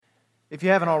If you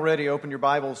haven't already, open your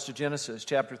Bibles to Genesis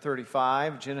chapter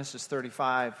 35. Genesis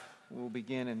 35, we'll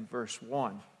begin in verse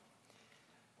 1.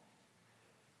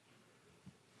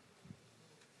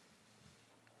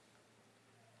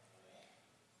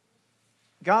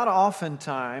 God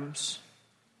oftentimes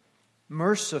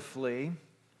mercifully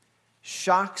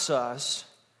shocks us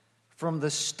from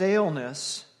the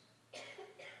staleness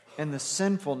and the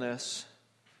sinfulness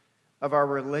of our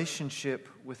relationship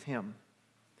with Him.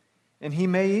 And He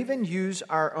may even use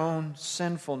our own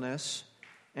sinfulness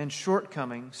and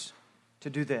shortcomings to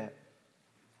do that.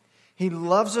 He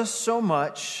loves us so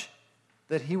much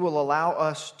that He will allow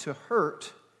us to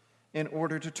hurt in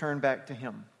order to turn back to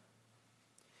Him.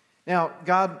 Now,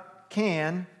 God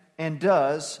can and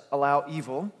does allow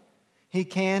evil. He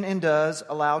can and does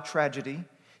allow tragedy.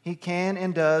 He can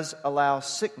and does allow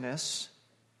sickness.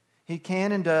 He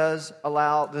can and does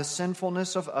allow the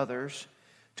sinfulness of others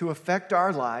to affect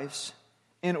our lives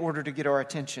in order to get our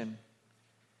attention.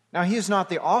 Now, He is not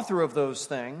the author of those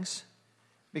things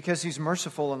because He's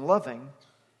merciful and loving,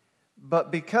 but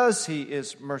because He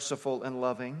is merciful and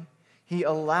loving, He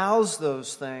allows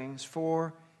those things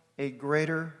for a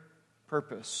greater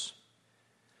purpose.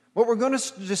 What we're going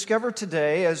to discover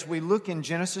today as we look in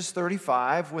Genesis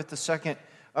 35 with the second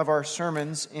of our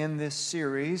sermons in this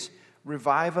series,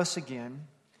 Revive Us Again,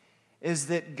 is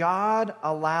that God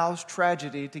allows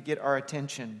tragedy to get our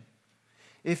attention.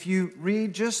 If you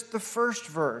read just the first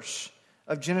verse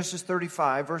of Genesis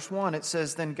 35, verse 1, it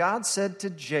says, "Then God said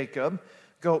to Jacob,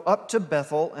 'Go up to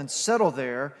Bethel and settle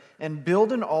there and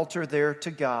build an altar there to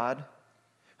God,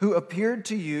 who appeared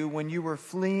to you when you were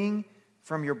fleeing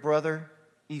from your brother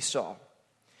Esau.'"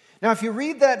 Now, if you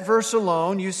read that verse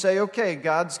alone, you say, okay,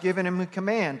 God's given him a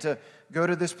command to go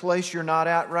to this place you're not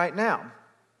at right now.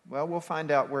 Well, we'll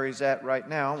find out where he's at right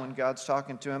now when God's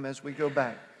talking to him as we go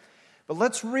back. But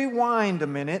let's rewind a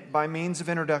minute by means of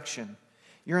introduction.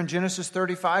 You're in Genesis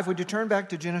 35. Would you turn back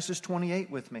to Genesis 28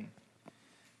 with me?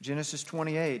 Genesis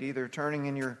 28, either turning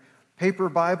in your paper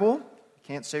Bible,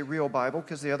 can't say real Bible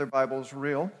because the other Bible is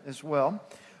real as well,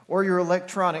 or your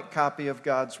electronic copy of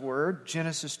God's Word,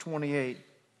 Genesis 28,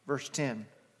 verse 10.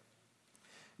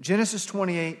 Genesis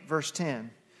 28, verse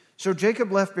 10. "So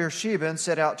Jacob left Beersheba and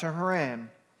set out to Haran.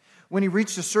 When he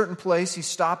reached a certain place, he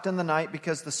stopped in the night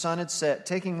because the sun had set.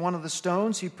 Taking one of the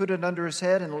stones, he put it under his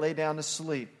head and lay down to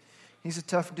sleep." He's a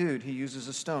tough dude. He uses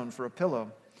a stone for a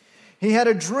pillow. "He had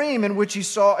a dream in which he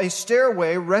saw a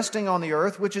stairway resting on the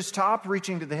earth, which is top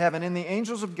reaching to the heaven, and the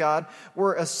angels of God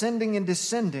were ascending and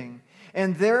descending.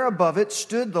 And there above it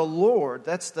stood the Lord."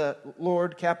 That's the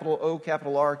Lord, capital O,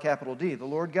 capital R, capital D, the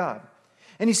Lord God.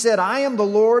 "And he said, 'I am the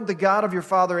Lord, the God of your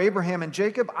father Abraham and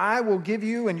Jacob. I will give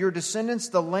you and your descendants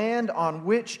the land on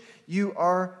which you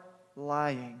are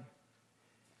lying.'"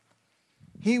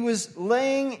 He was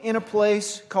laying in a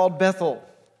place called Bethel.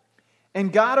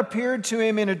 And God appeared to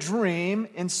him in a dream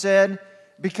and said,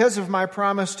 "Because of my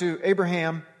promise to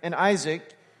Abraham and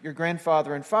Isaac, your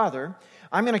grandfather and father,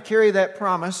 I'm going to carry that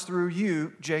promise through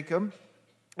you, Jacob.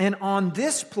 And on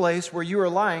this place where you are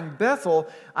lying, Bethel,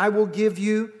 I will give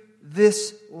you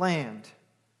this land."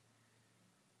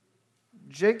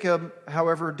 Jacob,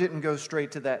 however, didn't go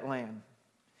straight to that land.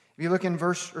 If you look in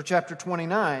chapter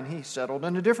 29, he settled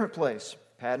in a different place,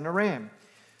 Paddan Aram.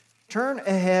 Turn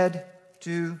ahead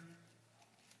to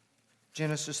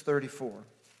Genesis 34.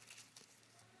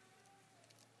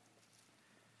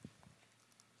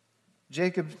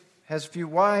 Jacob has a few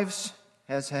wives,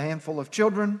 has a handful of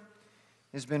children,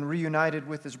 has been reunited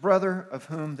with his brother, of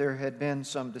whom there had been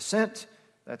some descent.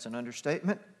 That's an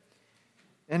understatement.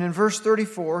 And in verse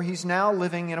 34, he's now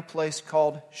living in a place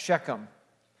called Shechem.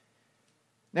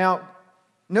 Now,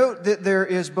 note that there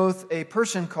is both a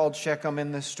person called Shechem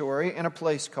in this story and a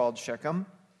place called Shechem.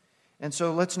 And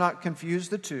so let's not confuse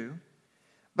the two.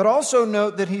 But also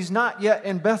note that he's not yet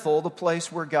in Bethel, the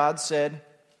place where God said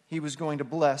He was going to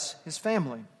bless his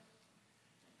family.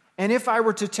 And if I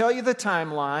were to tell you the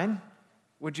timeline,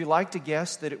 would you like to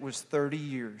guess that it was 30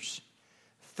 years?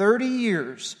 30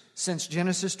 years since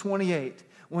Genesis 28,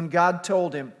 when God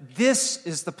told him, "This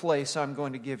is the place I'm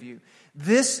going to give you.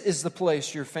 This is the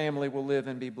place your family will live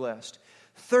and be blessed."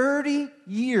 30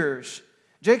 years.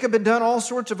 Jacob had done all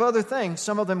sorts of other things,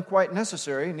 some of them quite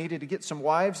necessary. He needed to get some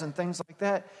wives and things like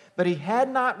that. But he had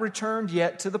not returned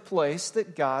yet to the place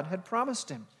that God had promised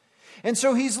him. And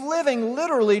so he's living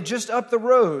literally just up the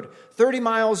road, 30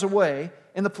 miles away,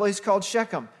 in the place called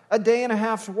Shechem. A day and a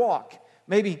half's walk,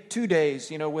 maybe 2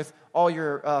 days, with all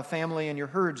your family and your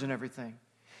herds and everything.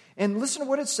 And listen to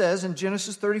what it says in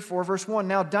Genesis 34, verse 1.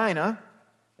 "Now Dinah,"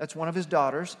 that's one of his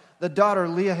daughters, the daughter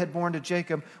Leah had born to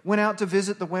Jacob, went out to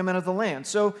visit the women of the land.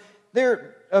 So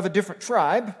they're of a different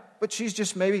tribe, but she's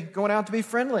just maybe going out to be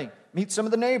friendly, meet some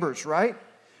of the neighbors, right?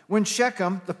 When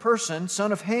Shechem, the person,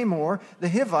 son of Hamor, the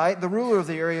Hivite, the ruler of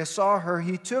the area, saw her,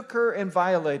 he took her and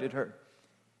violated her.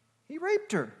 He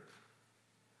raped her.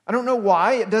 I don't know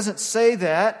why. It doesn't say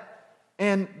that.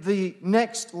 And the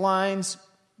next lines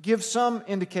give some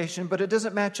indication, but it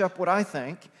doesn't match up what I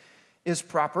think is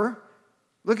proper.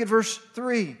 Look at verse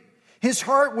 3. His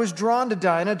heart was drawn to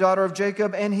Dinah, daughter of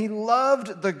Jacob, and he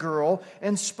loved the girl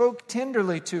and spoke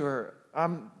tenderly to her.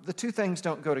 The two things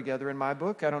don't go together in my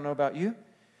book. I don't know about you.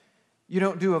 You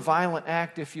don't do a violent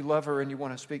act if you love her and you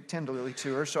want to speak tenderly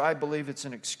to her. So I believe it's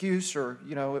an excuse, or,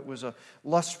 it was a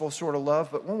lustful sort of love.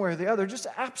 But one way or the other, just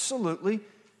absolutely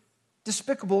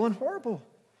despicable and horrible.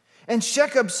 And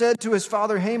Shechem said to his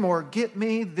father Hamor, "Get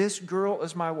me this girl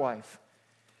as my wife."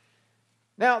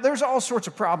 Now, there's all sorts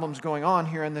of problems going on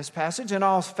here in this passage, and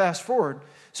I'll fast forward.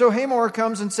 So Hamor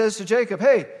comes and says to Jacob,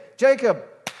 "Hey, Jacob,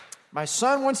 my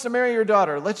son wants to marry your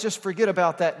daughter. Let's just forget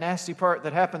about that nasty part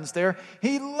that happens there.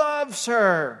 He loves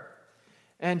her."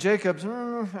 And Jacob's,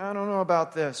 I don't know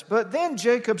about this. But then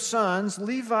Jacob's sons,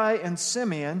 Levi and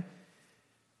Simeon,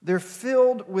 they're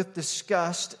filled with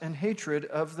disgust and hatred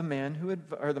of the man who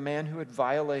had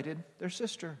violated their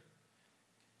sister.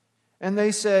 And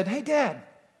they said, "Hey, Dad,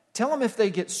 tell them if they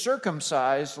get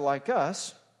circumcised like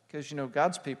us," because,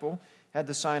 God's people had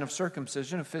the sign of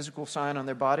circumcision, a physical sign on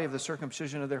their body of the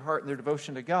circumcision of their heart and their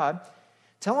devotion to God.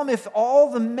 Tell them if all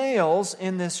the males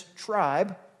in this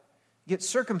tribe get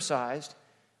circumcised,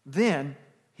 then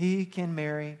he can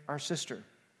marry our sister.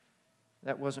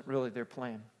 That wasn't really their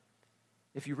plan.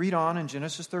 If you read on in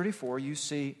Genesis 34, you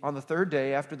see on the third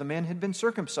day after the men had been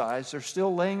circumcised, they're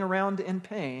still laying around in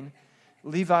pain.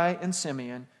 Levi and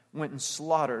Simeon went and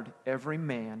slaughtered every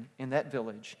man in that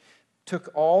village,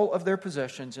 took all of their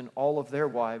possessions and all of their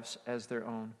wives as their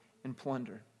own in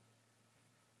plunder.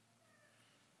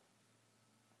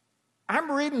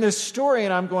 I'm reading this story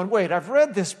and I'm going, wait, I've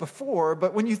read this before,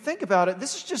 but when you think about it,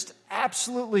 this is just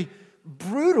absolutely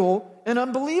brutal and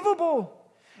unbelievable.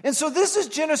 And so this is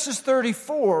Genesis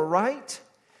 34, right?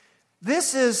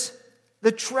 This is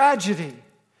the tragedy.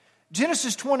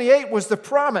 Genesis 28 was the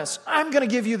promise. I'm going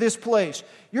to give you this place.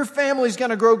 Your family's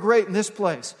going to grow great in this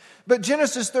place. But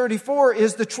Genesis 34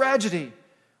 is the tragedy.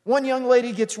 One young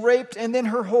lady gets raped, and then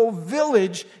her whole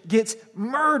village gets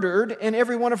murdered, and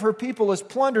every one of her people is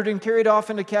plundered and carried off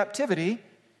into captivity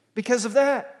because of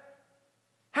that.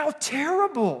 How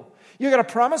terrible. You got a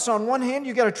promise on one hand,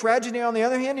 you got a tragedy on the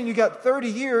other hand, and you got 30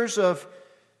 years of,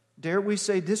 dare we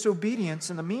say, disobedience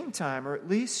in the meantime, or at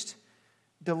least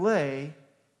delay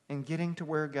in getting to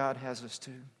where God has us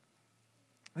to.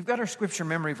 We've got our scripture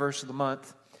memory verse of the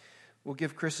month. We'll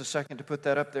give Chris a second to put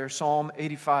that up there. Psalm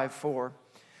 85:4.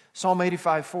 Psalm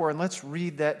 85:4, and let's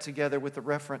read that together with the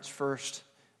reference first.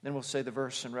 Then we'll say the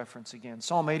verse and reference again.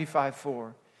 Psalm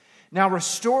 85:4. Now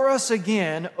restore us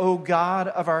again, O God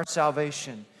of our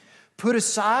salvation. Put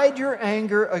aside your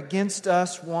anger against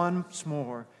us once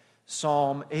more.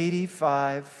 Psalm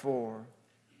 85:4.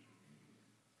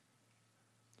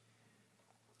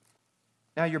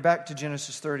 Now you're back to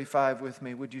Genesis 35 with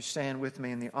me. Would you stand with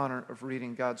me in the honor of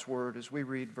reading God's Word as we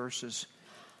read verses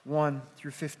 1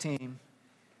 through 15,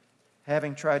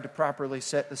 having tried to properly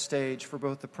set the stage for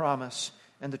both the promise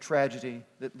and the tragedy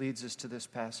that leads us to this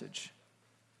passage.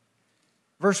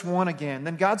 Verse 1 again.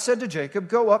 Then God said to Jacob,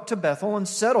 "Go up to Bethel and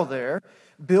settle there.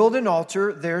 Build an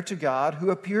altar there to God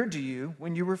who appeared to you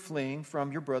when you were fleeing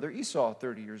from your brother Esau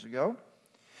 30 years ago."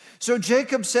 So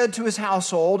Jacob said to his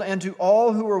household and to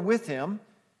all who were with him,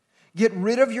 "Get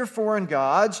rid of your foreign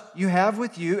gods you have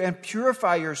with you and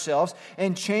purify yourselves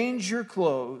and change your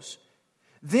clothes.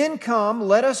 Then come,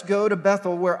 let us go to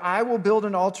Bethel, where I will build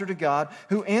an altar to God,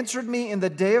 who answered me in the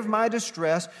day of my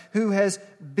distress, who has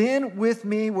been with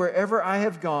me wherever I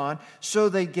have gone." So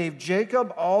they gave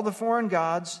Jacob all the foreign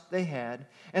gods they had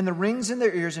and the rings in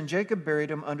their ears, and Jacob buried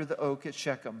them under the oak at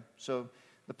Shechem. So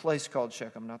the place called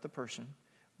Shechem, not the person.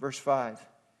 Verse 5.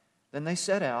 Then they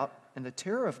set out, and the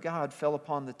terror of God fell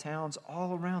upon the towns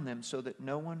all around them, so that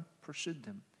no one pursued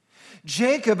them.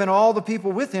 Jacob and all the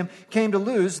people with him came to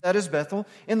Luz, that is Bethel,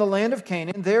 in the land of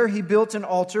Canaan. There he built an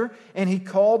altar, and he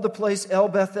called the place El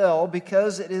Bethel,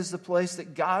 because it is the place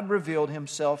that God revealed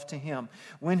himself to him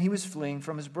when he was fleeing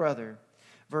from his brother.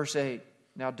 Verse 8.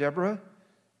 Now Deborah,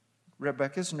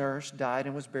 Rebekah's nurse, died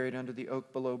and was buried under the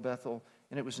oak below Bethel,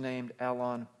 and it was named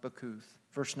Allon Bakuth.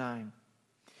 Verse 9.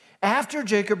 After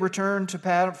Jacob returned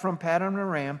from Paddan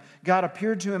Aram, God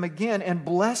appeared to him again and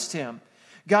blessed him.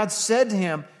 God said to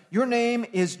him, "Your name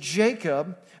is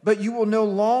Jacob, but you will no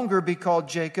longer be called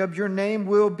Jacob. Your name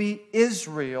will be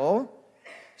Israel."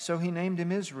 So he named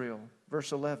him Israel.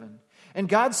 Verse 11. And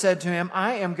God said to him,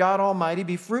 I am God Almighty.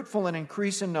 Be fruitful and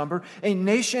increase in number. A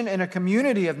nation and a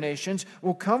community of nations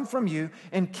will come from you,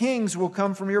 and kings will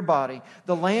come from your body.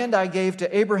 The land I gave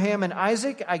to Abraham and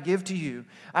Isaac, I give to you.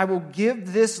 I will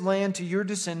give this land to your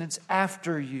descendants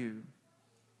after you.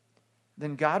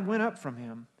 Then God went up from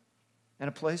him in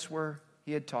a place where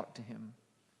he had talked to him.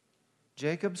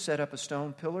 Jacob set up a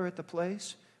stone pillar at the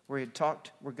place where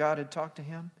God had talked to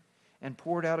him, and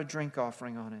poured out a drink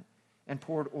offering on it, and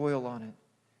poured oil on it.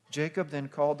 Jacob then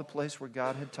called the place where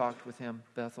God had talked with him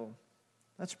Bethel.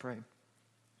 Let's pray.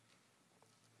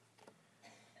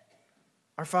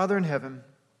 Our Father in heaven,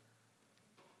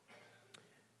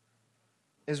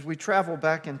 as we travel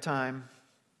back in time,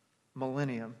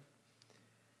 millennium,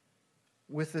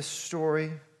 with this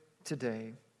story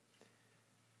today,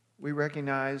 we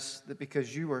recognize that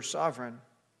because you are sovereign,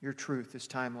 your truth is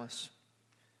timeless.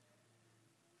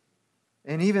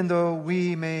 And even though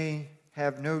we may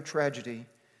have no tragedy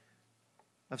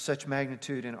of such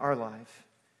magnitude in our life,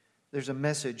 there's a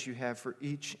message you have for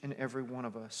each and every one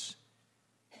of us.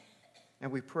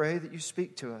 And we pray that you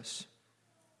speak to us,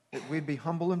 that we'd be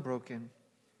humble and broken,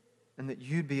 and that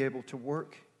you'd be able to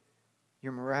work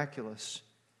your miraculous,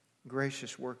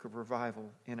 gracious work of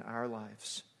revival in our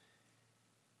lives.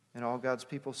 And all God's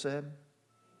people said,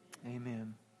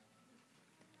 amen.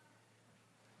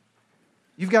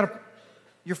 You've got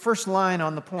your first line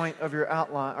on the point of your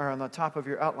outline, or on the top of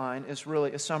your outline, is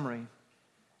really a summary.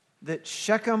 That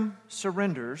Shechem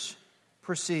surrenders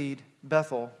precede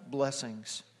Bethel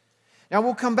blessings. Now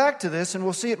we'll come back to this, and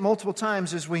we'll see it multiple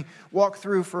times as we walk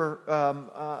through for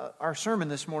our sermon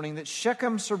this morning, that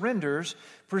Shechem surrenders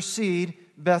precede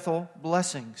Bethel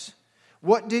blessings.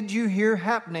 What did you hear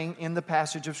happening in the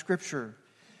passage of Scripture?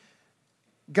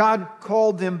 God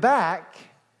called them back,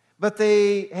 but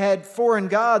they had foreign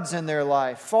gods in their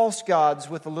life, false gods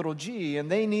with a little g, and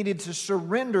they needed to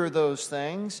surrender those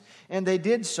things, and they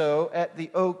did so at the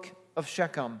oak of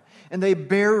Shechem. And they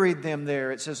buried them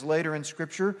there. It says later in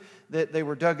Scripture that they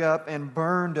were dug up and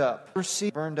burned up.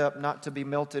 Burned up not to be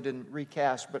melted and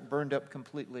recast, but burned up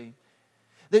completely.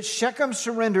 That Shechem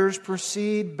surrenders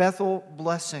precede Bethel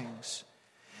blessings.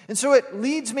 And so it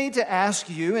leads me to ask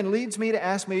you, and leads me to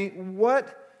ask me,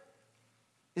 what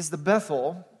is the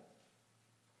Bethel,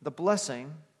 the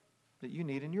blessing that you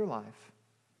need in your life?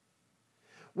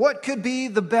 What could be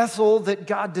the Bethel that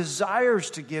God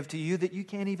desires to give to you that you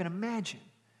can't even imagine?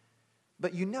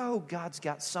 But you know God's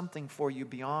got something for you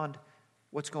beyond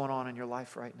what's going on in your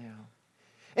life right now.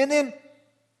 And then,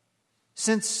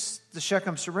 since the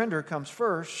Shechem surrender comes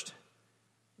first,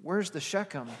 where's the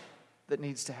Shechem that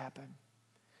needs to happen?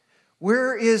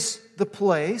 Where is the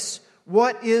place?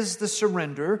 What is the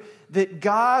surrender that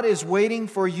God is waiting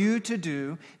for you to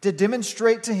do to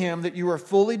demonstrate to Him that you are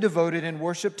fully devoted in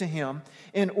worship to Him,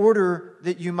 in order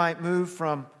that you might move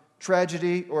from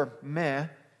tragedy or meh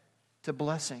to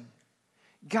blessing?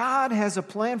 God has a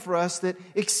plan for us that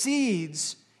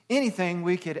exceeds anything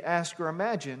we could ask or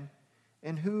imagine,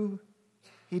 and who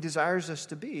He desires us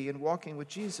to be in walking with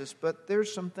Jesus. But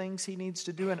there's some things He needs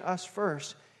to do in us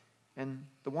first, and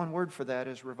the one word for that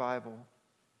is revival.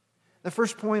 The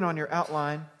first point on your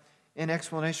outline in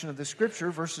explanation of the Scripture,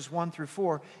 verses 1 through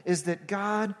 4, is that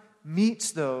God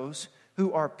meets those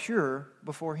who are pure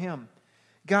before Him.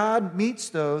 God meets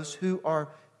those who are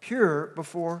pure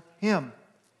before Him.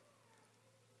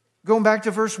 Going back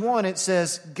to verse 1, it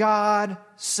says, God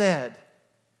said.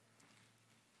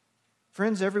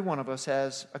 Friends, every one of us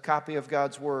has a copy of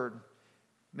God's Word.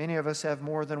 Many of us have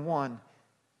more than one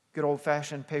good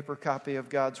old-fashioned paper copy of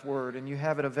God's Word, and you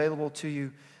have it available to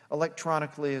you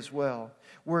electronically as well,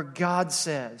 where God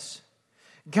says,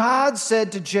 God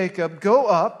said to Jacob, go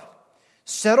up,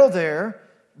 settle there,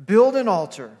 build an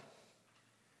altar.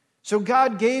 So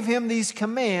God gave him these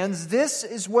commands. This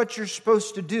is what you're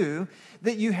supposed to do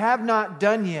that you have not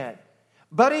done yet.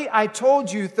 Buddy, I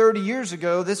told you 30 years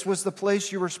ago this was the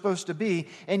place you were supposed to be,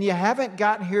 and you haven't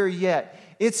gotten here yet.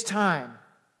 It's time.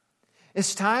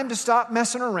 It's time to stop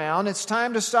messing around. It's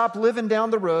time to stop living down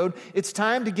the road. It's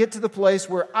time to get to the place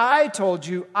where I told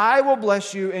you I will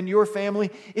bless you and your family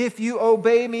if you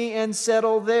obey me and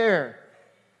settle there.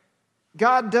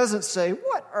 God doesn't say,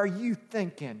 what are you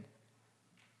thinking?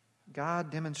 God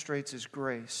demonstrates His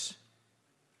grace,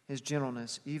 His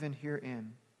gentleness, even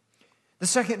herein. The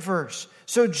second verse.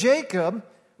 So Jacob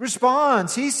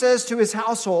responds. He says to his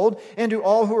household and to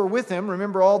all who are with him,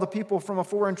 remember all the people from a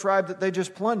foreign tribe that they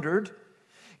just plundered,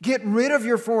 get rid of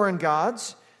your foreign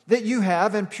gods that you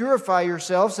have and purify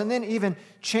yourselves, and then even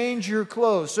change your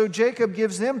clothes. So Jacob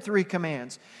gives them 3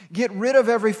 commands. Get rid of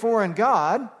every foreign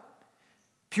god.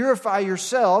 Purify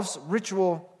yourselves,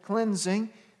 ritual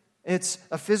cleansing. It's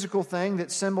a physical thing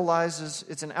that symbolizes,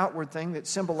 it's an outward thing that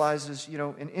symbolizes,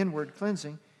 an inward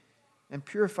cleansing. And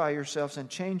purify yourselves and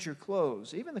change your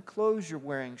clothes. Even the clothes you're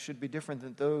wearing should be different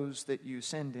than those that you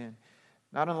send in.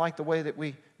 Not unlike the way that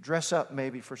we dress up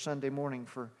maybe for Sunday morning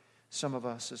for some of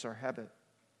us is our habit.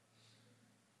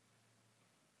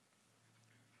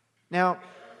 Now,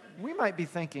 we might be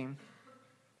thinking,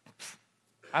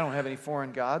 I don't have any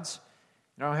foreign gods.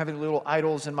 I don't have any little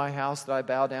idols in my house that I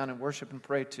bow down and worship and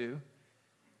pray to.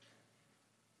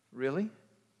 Really?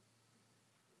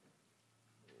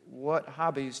 What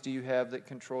hobbies do you have that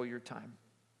control your time?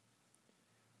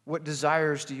 What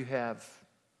desires do you have?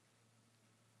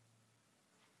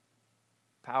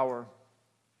 Power,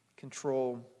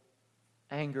 control,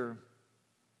 anger,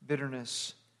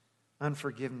 bitterness,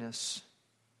 unforgiveness,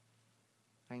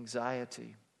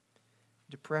 anxiety,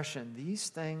 depression. These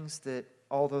things that,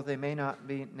 although they may not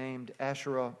be named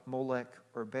Asherah, Molech,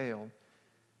 or Baal,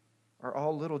 are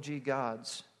all little g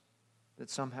gods that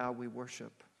somehow we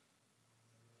worship.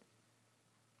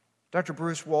 Dr.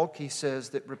 Bruce Waltke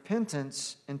says that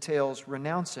repentance entails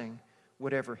renouncing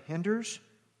whatever hinders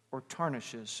or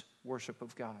tarnishes worship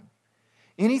of God.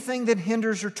 Anything that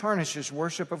hinders or tarnishes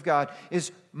worship of God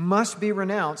must be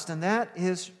renounced, and that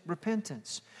is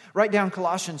repentance. Write down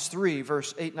Colossians 3,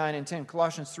 verse 8, 9, and 10.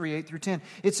 Colossians 3, 8 through 10.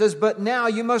 It says, "But now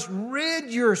you must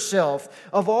rid yourself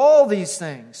of all these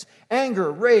things: anger,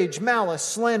 rage, malice,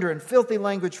 slander, and filthy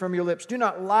language from your lips. Do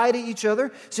not lie to each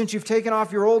other, since you've taken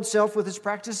off your old self with its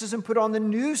practices and put on the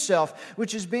new self,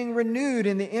 which is being renewed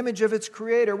in the image of its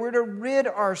Creator." We're to rid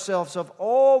ourselves of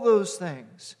all those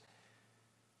things.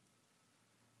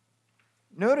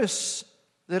 Notice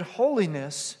that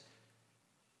holiness,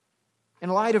 in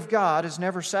light of God, is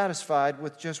never satisfied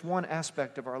with just one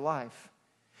aspect of our life.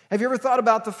 Have you ever thought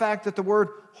about the fact that the word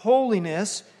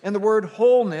holiness and the word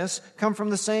wholeness come from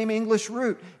the same English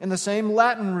root and the same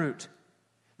Latin root?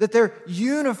 That they're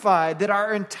unified, that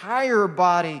our entire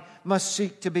body must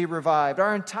seek to be revived.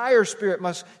 Our entire spirit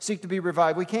must seek to be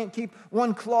revived. We can't keep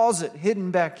one closet hidden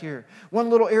back here. One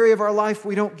little area of our life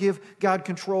we don't give God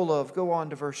control of. Go on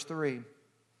to verse 3.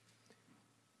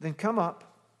 "Then come up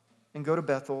and go to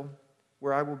Bethel,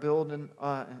 where I will build an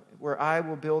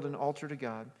altar to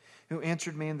God, who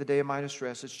answered me in the day of my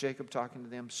distress." It's Jacob talking to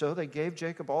them. "So they gave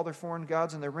Jacob all their foreign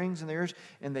gods and their rings and their ears,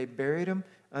 and they buried him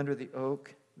under the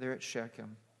oak there at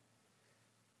Shechem."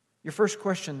 Your first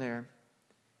question there,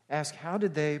 ask, how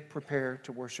did they prepare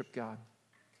to worship God?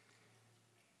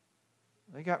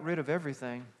 They got rid of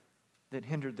everything that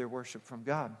hindered their worship from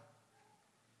God.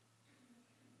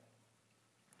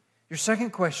 Your second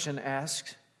question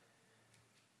asks,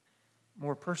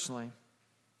 more personally,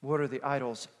 what are the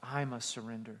idols I must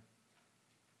surrender?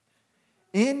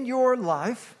 In your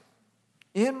life,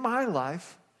 in my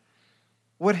life,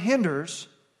 what hinders,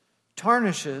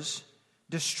 tarnishes,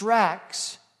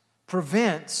 distracts,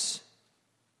 prevents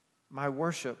my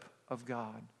worship of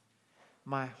God,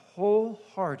 my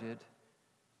wholehearted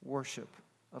worship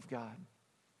of God.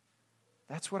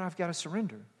 That's what I've got to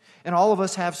surrender. And all of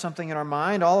us have something in our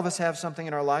mind. All of us have something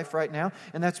in our life right now.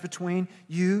 And that's between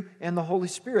you and the Holy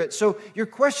Spirit. So your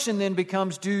question then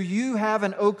becomes, do you have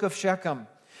an oak of Shechem?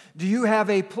 Do you have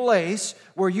a place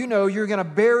where you know you're going to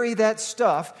bury that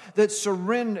stuff that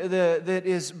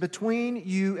is between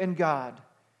you and God?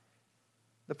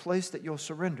 The place that you'll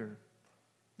surrender,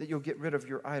 that you'll get rid of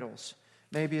your idols.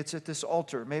 Maybe it's at this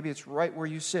altar. Maybe it's right where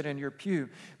you sit in your pew.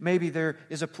 Maybe there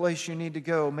is a place you need to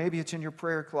go. Maybe it's in your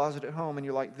prayer closet at home and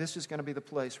you're like, this is going to be the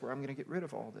place where I'm going to get rid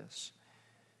of all this.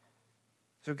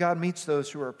 So God meets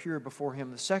those who are pure before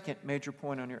Him. The second major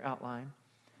point on your outline,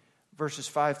 verses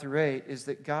 5 through 8, is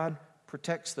that God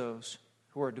protects those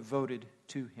who are devoted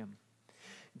to Him.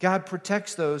 God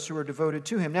protects those who are devoted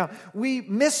to Him. Now, we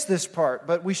miss this part,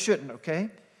 but we shouldn't, okay?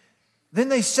 Then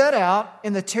they set out,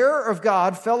 and the terror of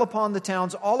God fell upon the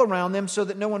towns all around them so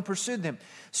that no one pursued them.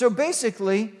 So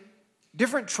basically,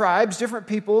 different tribes, different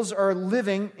peoples are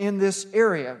living in this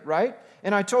area, right?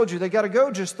 And I told you, they got to go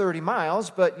just 30 miles,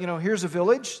 but, here's a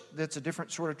village that's a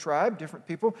different sort of tribe, different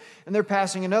people, and they're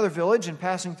passing another village and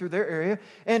passing through their area.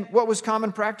 And what was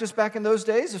common practice back in those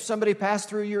days? If somebody passed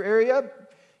through your area,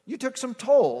 you took some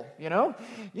toll,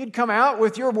 You'd come out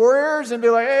with your warriors and be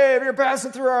like, hey, if you're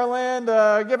passing through our land,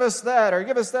 give us that, or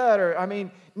give us that. Or,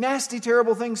 nasty,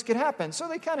 terrible things could happen. So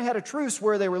they kind of had a truce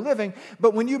where they were living,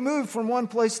 but when you moved from one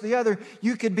place to the other,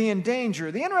 you could be in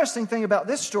danger. The interesting thing about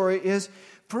this story is,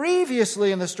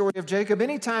 previously in the story of Jacob,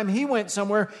 anytime he went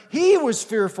somewhere, he was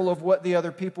fearful of what the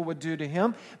other people would do to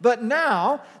him. But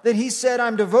now that he said,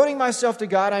 I'm devoting myself to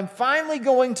God, I'm finally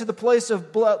going to the place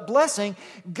of blessing,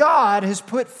 God has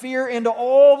put fear into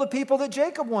all the people that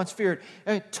Jacob once feared.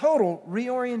 A total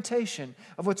reorientation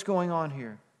of what's going on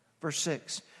here. Verse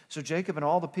 6. So Jacob and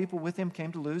all the people with him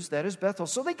came to Luz, that is Bethel.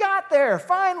 So they got there,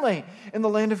 finally, in the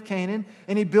land of Canaan.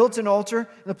 And he built an altar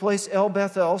in the place El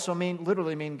Bethel, so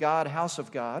literally mean God, house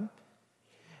of God.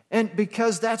 And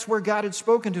because that's where God had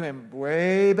spoken to him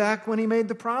way back when he made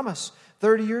the promise,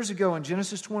 30 years ago in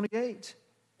Genesis 28.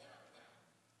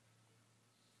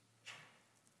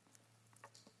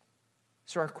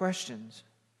 So our questions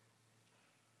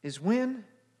is, when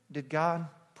did God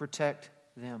protect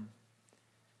them?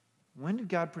 When did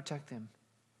God protect them?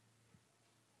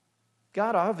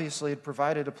 God obviously had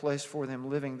provided a place for them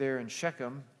living there in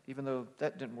Shechem, even though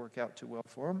that didn't work out too well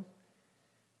for them.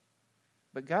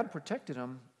 But God protected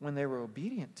them when they were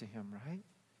obedient to Him, right?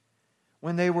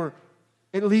 When they were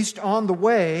at least on the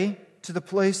way to the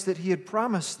place that He had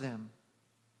promised them.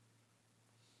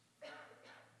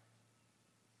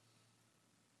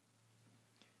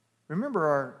 Remember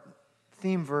our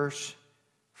theme verse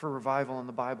for revival in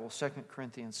the Bible, 2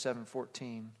 Corinthians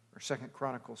 7:14, or 2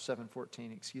 Chronicles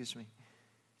 7:14, excuse me.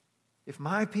 If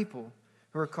my people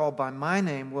who are called by my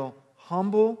name will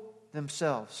humble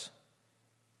themselves,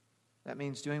 that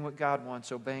means doing what God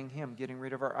wants, obeying Him, getting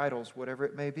rid of our idols, whatever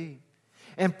it may be,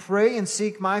 and pray and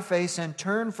seek my face and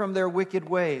turn from their wicked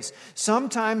ways.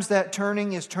 Sometimes that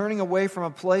turning is turning away from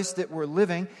a place that we're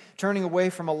living, turning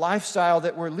away from a lifestyle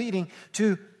that we're leading,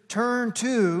 to turn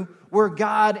to where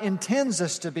God intends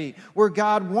us to be, where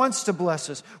God wants to bless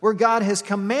us, where God has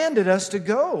commanded us to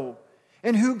go,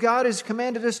 and who God has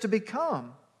commanded us to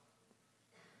become.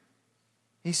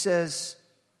 He says,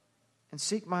 and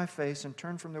seek my face and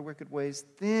turn from their wicked ways,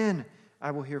 then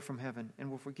I will hear from heaven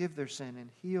and will forgive their sin and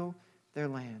heal their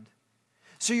land.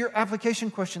 So your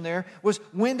application question there was,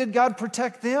 when did God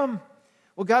protect them?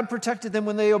 Well, God protected them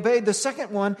when they obeyed. The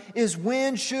second one is,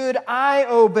 when should I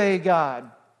obey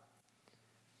God?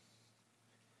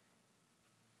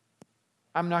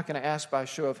 I'm not going to ask by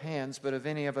show of hands, but if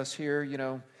any of us here,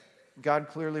 God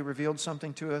clearly revealed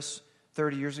something to us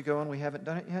 30 years ago and we haven't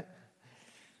done it yet?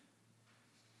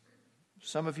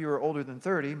 Some of you are older than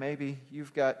 30. Maybe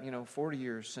you've got, 40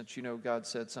 years since God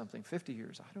said something. 50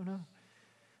 years. I don't know.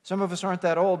 Some of us aren't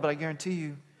that old, but I guarantee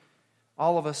you,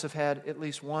 all of us have had at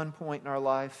least one point in our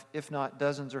life, if not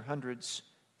dozens or hundreds,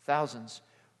 thousands,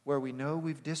 where we know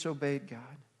we've disobeyed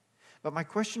God. But my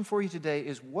question for you today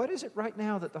is, what is it right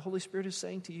now that the Holy Spirit is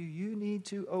saying to you, you need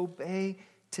to obey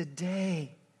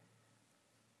today?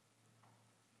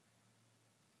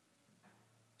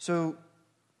 So,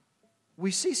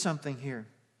 we see something here.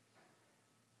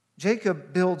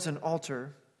 Jacob builds an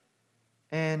altar,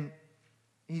 and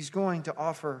he's going to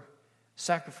offer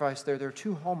sacrifice there. There are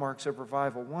two hallmarks of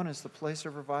revival. One is the place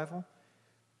of revival,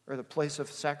 or the place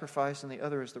of sacrifice, and the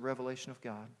other is the revelation of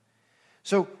God.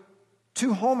 So,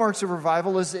 two hallmarks of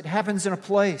revival is it happens in a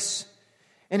place.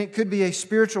 And it could be a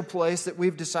spiritual place that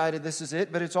we've decided this is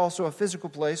it, but it's also a physical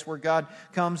place where God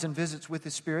comes and visits with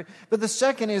His Spirit. But the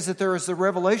second is that there is the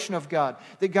revelation of God,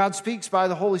 that God speaks by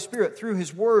the Holy Spirit through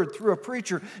His Word, through a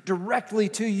preacher, directly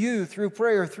to you, through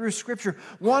prayer, through Scripture.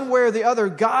 One way or the other,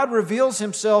 God reveals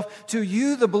Himself to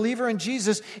you, the believer in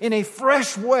Jesus, in a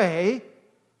fresh way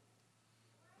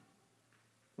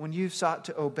when you've sought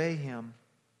to obey Him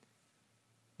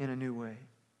in a new way.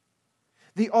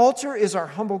 The altar is our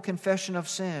humble confession of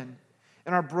sin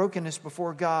and our brokenness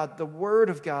before God. The Word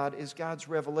of God is God's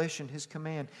revelation, His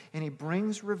command, and He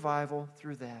brings revival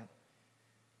through that.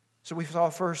 So we saw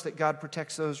first that God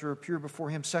protects those who are pure before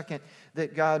Him. Second,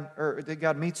 that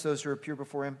God meets those who are pure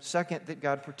before Him. Second, that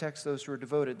God protects those who are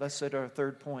devoted. Let's say to our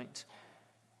third point.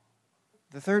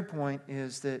 The third point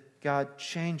is that God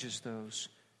changes those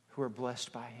who are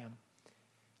blessed by Him.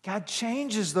 God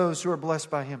changes those who are blessed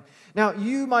by Him. Now,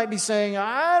 you might be saying,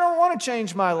 I don't want to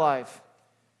change my life.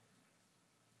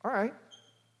 All right.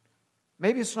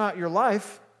 Maybe it's not your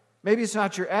life. Maybe it's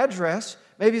not your address.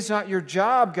 Maybe it's not your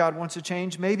job God wants to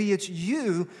change. Maybe it's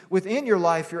you within your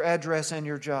life, your address, and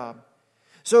your job.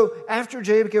 So after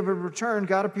Jacob had returned,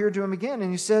 God appeared to him again,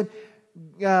 and He said,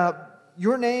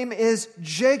 your name is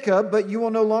Jacob, but you will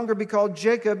no longer be called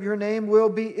Jacob. Your name will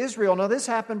be Israel. Now, this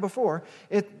happened before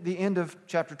at the end of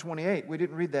chapter 28. We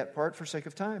didn't read that part for sake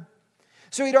of time.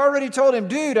 So he'd already told him,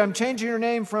 dude, I'm changing your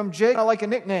name from Jacob, like a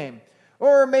nickname,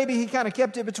 Or maybe he kind of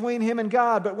kept it between him and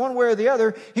God, but one way or the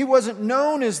other, he wasn't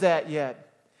known as that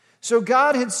yet. So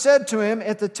God had said to him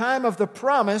at the time of the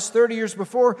promise, 30 years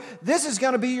before, this is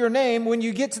going to be your name when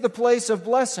you get to the place of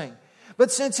blessing.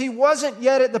 But since he wasn't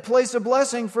yet at the place of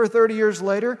blessing for 30 years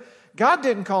later, God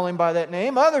didn't call him by that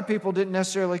name. Other people didn't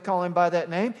necessarily call him by that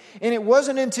name. And it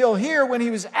wasn't until here when he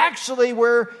was actually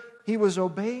where he was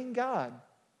obeying God.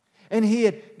 And he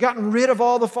had gotten rid of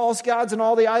all the false gods and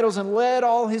all the idols and led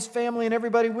all his family and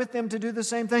everybody with them to do the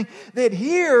same thing. That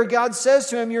here God says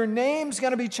to him, your name's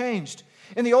going to be changed.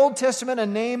 In the Old Testament, a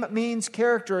name means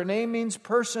character. A name means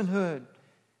personhood.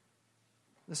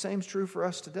 The same's true for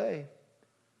us today.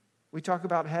 We talk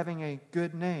about having a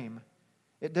good name.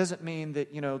 It doesn't mean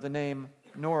that, the name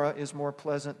Nora is more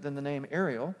pleasant than the name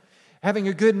Ariel. Having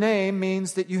a good name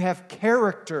means that you have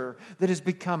character that is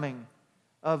becoming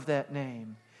of that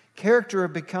name. Character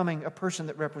of becoming a person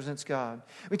that represents God.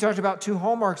 We talked about 2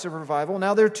 hallmarks of revival.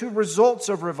 Now there are 2 results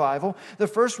of revival. The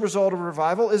first result of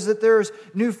revival is that there is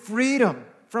new freedom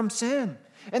from sin.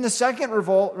 And the second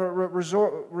result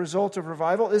of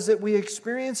revival is that we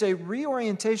experience a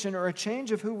reorientation or a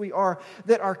change of who we are,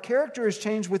 that our character is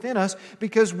changed within us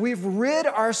because we've rid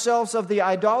ourselves of the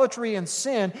idolatry and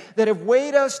sin that have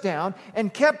weighed us down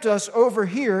and kept us over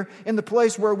here in the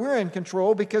place where we're in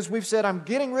control, because we've said, I'm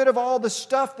getting rid of all the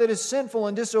stuff that is sinful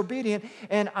and disobedient,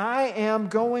 and I am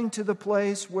going to the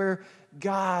place where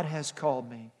God has called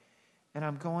me. And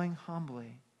I'm going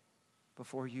humbly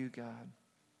before you, God.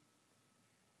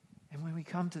 And when we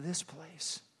come to this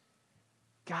place,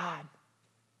 God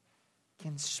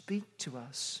can speak to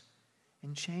us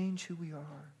and change who we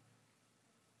are.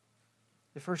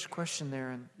 The first question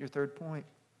there in your third point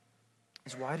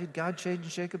is, why did God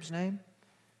change Jacob's name?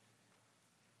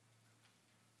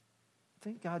 I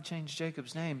think God changed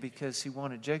Jacob's name because he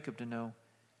wanted Jacob to know,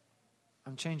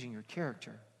 I'm changing your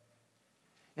character.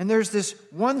 And there's this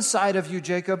one side of you,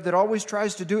 Jacob, that always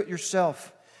tries to do it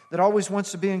yourself, that always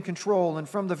wants to be in control. And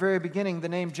from the very beginning, the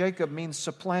name Jacob means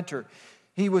supplanter.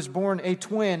 He was born a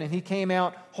twin, and he came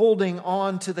out holding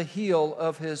on to the heel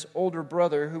of his older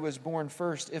brother, who was born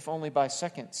first, if only by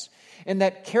seconds. And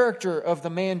that character of the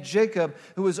man Jacob,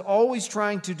 who was always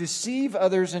trying to deceive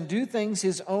others and do things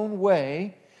his own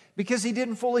way, because he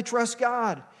didn't fully trust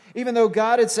God. Even though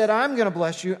God had said, I'm going to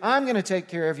bless you, I'm going to take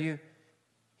care of you,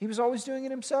 he was always doing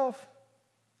it himself.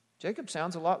 Jacob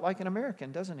sounds a lot like an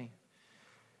American, doesn't he?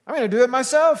 I'm going to do it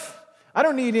myself. I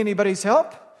don't need anybody's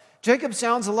help. Jacob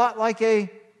sounds a lot like a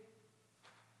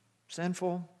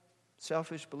sinful,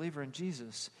 selfish believer in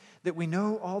Jesus. That we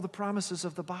know all the promises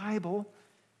of the Bible,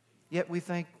 yet we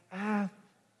think, I'm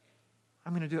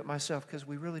going to do it myself because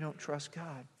we really don't trust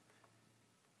God.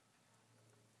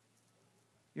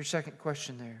 Your second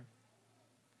question there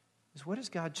is, what has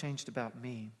God changed about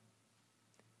me?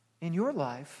 In your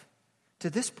life,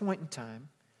 to this point in time,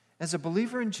 as a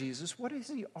believer in Jesus, what has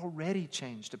He already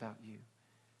changed about you?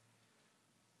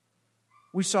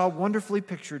 We saw wonderfully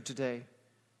pictured today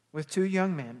with 2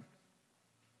 young men.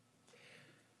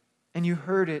 And you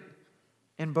heard it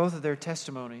in both of their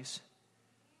testimonies,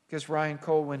 because Ryan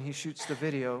Cole, when he shoots the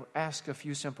video, asked a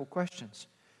few simple questions.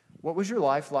 What was your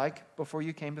life like before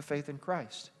you came to faith in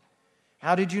Christ?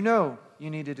 How did you know you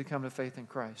needed to come to faith in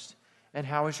Christ? And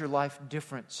how is your life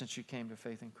different since you came to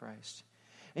faith in Christ?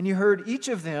 And you heard each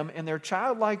of them, in their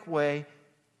childlike way,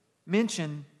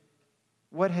 mention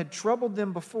what had troubled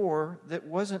them before that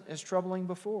wasn't as troubling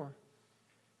before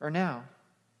or now.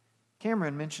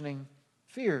 Cameron mentioning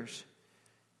fears.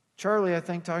 Charlie, I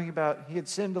think, talking about he had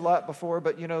sinned a lot before,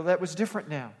 but that was different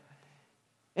now.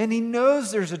 And he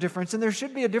knows there's a difference, and there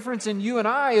should be a difference in you and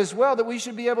I as well, that we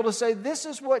should be able to say, this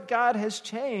is what God has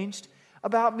changed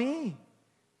about me.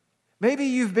 Maybe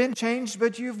you've been changed,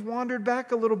 but you've wandered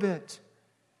back a little bit.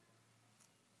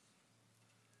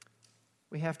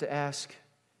 We have to ask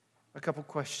a couple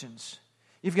questions.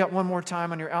 You've got one more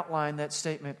time on your outline that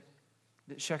statement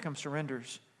that Shechem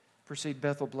surrenders precede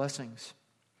Bethel blessings.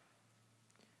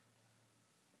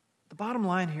 The bottom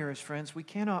line here is, friends, we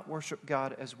cannot worship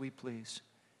God as we please.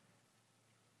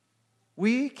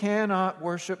 We cannot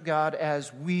worship God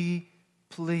as we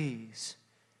please.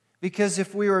 Because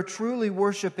if we are truly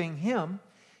worshiping Him,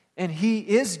 and He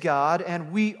is God,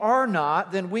 and we are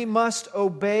not, then we must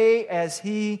obey as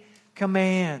He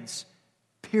commands.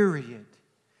 Period.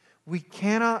 We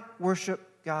cannot worship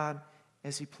God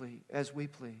as we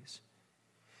please.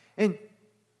 And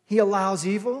He allows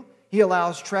evil, He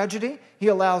allows tragedy, He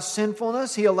allows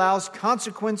sinfulness, He allows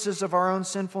consequences of our own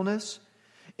sinfulness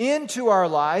into our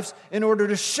lives in order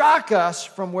to shock us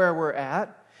from where we're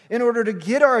at, in order to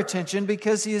get our attention,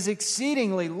 because He is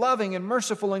exceedingly loving and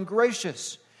merciful and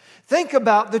gracious. Think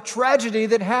about the tragedy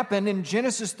that happened in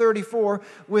Genesis 34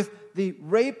 with the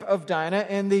rape of Dinah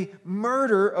and the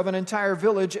murder of an entire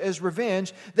village as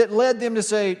revenge that led them to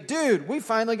say, dude, we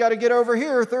finally got to get over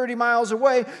here 30 miles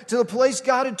away to the place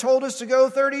God had told us to go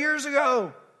 30 years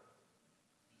ago.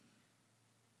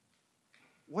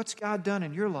 What's God done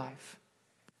in your life?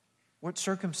 What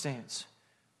circumstance?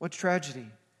 What tragedy?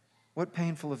 What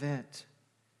painful event?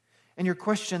 And your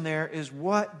question there is,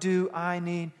 what do I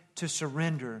need to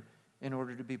surrender in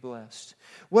order to be blessed?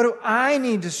 What do I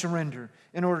need to surrender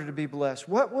in order to be blessed?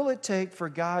 What will it take for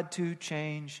God to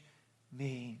change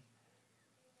me?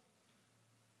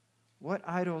 What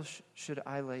idols should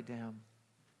I lay down?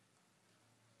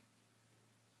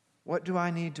 What do I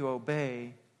need to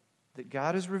obey that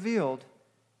God has revealed,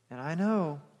 and I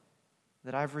know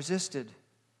that I've resisted,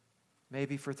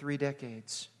 maybe for 3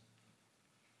 decades?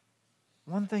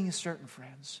 One thing is certain,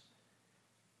 friends.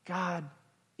 God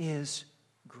is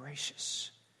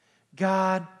gracious.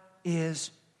 God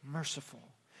is merciful.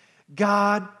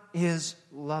 God is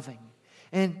loving.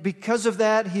 And because of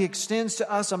that, He extends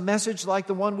to us a message like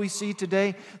the one we see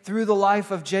today through the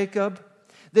life of Jacob,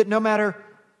 that no matter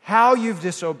how you've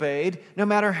disobeyed, no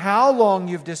matter how long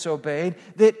you've disobeyed,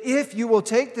 that if you will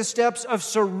take the steps of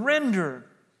surrender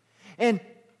and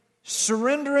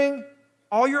surrendering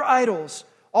all your idols,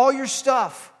 all your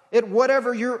stuff, at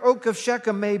whatever your oak of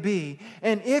Shechem may be,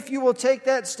 and if you will take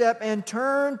that step and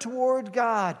turn toward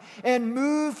God and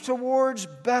move towards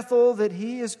Bethel that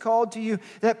He has called to you,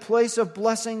 that place of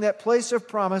blessing, that place of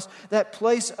promise, that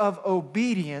place of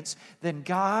obedience, then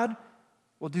God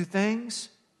will do things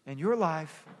in your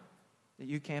life that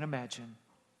you can't imagine.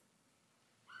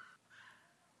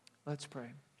 Let's pray.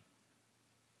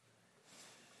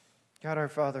 God our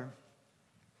Father,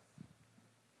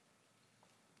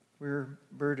 we're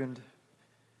burdened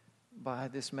by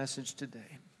this message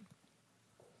today.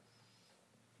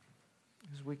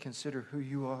 As we consider who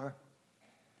You are,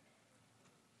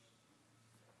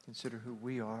 consider who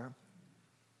we are,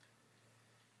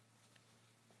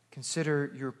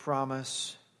 consider Your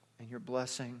promise and Your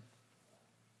blessing,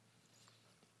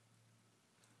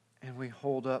 and we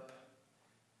hold up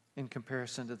in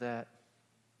comparison to that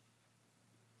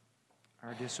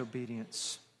our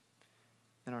disobedience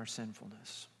and our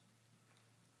sinfulness.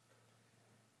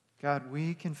 God,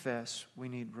 we confess we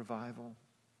need revival.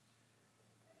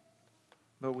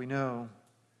 But we know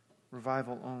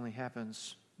revival only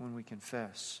happens when we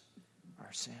confess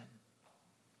our sin.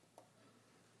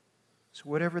 So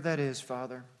whatever that is,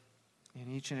 Father,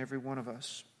 in each and every one of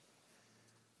us,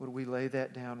 would we lay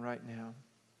that down right now?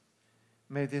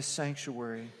 May this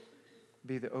sanctuary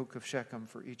be the oak of Shechem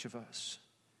for each of us.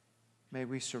 May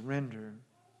we surrender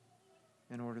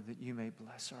in order that You may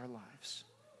bless our lives.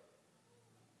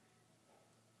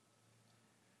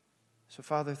 So,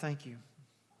 Father, thank You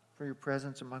for Your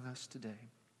presence among us today.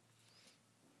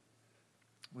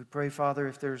 We pray, Father,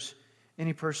 if there's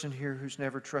any person here who's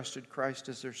never trusted Christ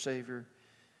as their Savior,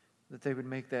 that they would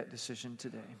make that decision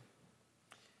today.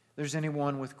 If there's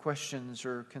anyone with questions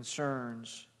or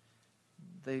concerns,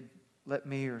 they'd let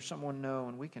me or someone know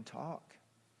and we can talk.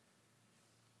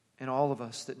 And all of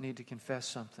us that need to confess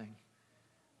something,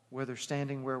 whether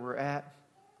standing where we're at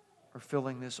or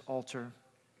filling this altar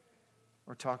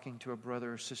or talking to a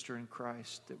brother or sister in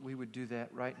Christ, that we would do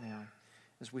that right now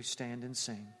as we stand and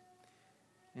sing.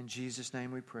 In Jesus'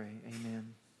 name we pray.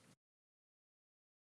 Amen.